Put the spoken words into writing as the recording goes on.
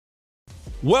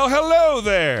Well, hello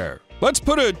there! Let's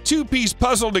put a two-piece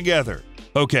puzzle together.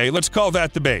 Okay, let's call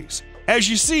that the base. As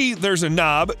you see, there's a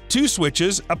knob, two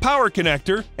switches, a power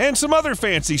connector, and some other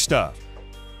fancy stuff.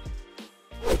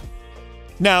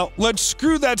 Now, let's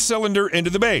screw that cylinder into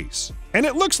the base. And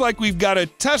it looks like we've got a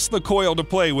Tesla coil to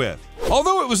play with.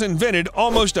 Although it was invented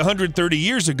almost 130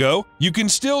 years ago, you can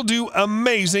still do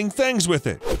amazing things with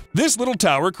it. This little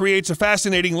tower creates a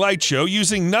fascinating light show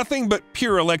using nothing but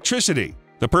pure electricity.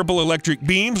 The purple electric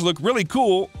beams look really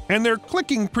cool, and they're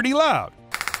clicking pretty loud.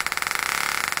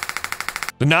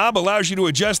 The knob allows you to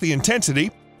adjust the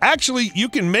intensity. Actually, you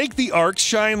can make the arcs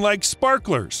shine like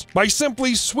sparklers by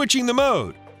simply switching the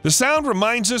mode. The sound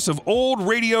reminds us of old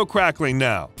radio crackling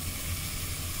now.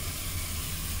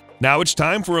 Now it's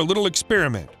time for a little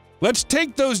experiment. Let's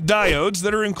take those diodes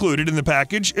that are included in the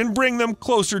package and bring them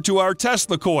closer to our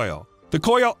Tesla coil. The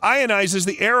coil ionizes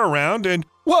the air around and,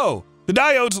 whoa, the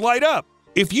diodes light up.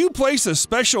 If you place a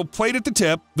special plate at the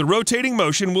tip, the rotating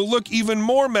motion will look even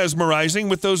more mesmerizing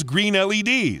with those green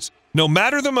LEDs. No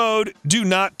matter the mode, do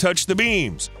not touch the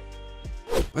beams.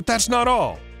 But that's not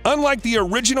all. Unlike the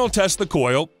original Tesla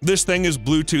coil, this thing is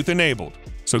Bluetooth enabled.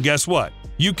 So guess what?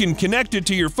 You can connect it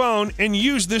to your phone and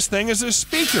use this thing as a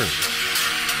speaker.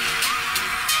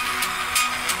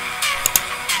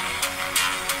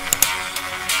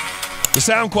 The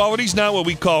sound quality is now what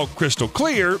we call crystal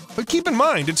clear, but keep in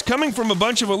mind it's coming from a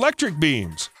bunch of electric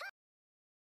beams.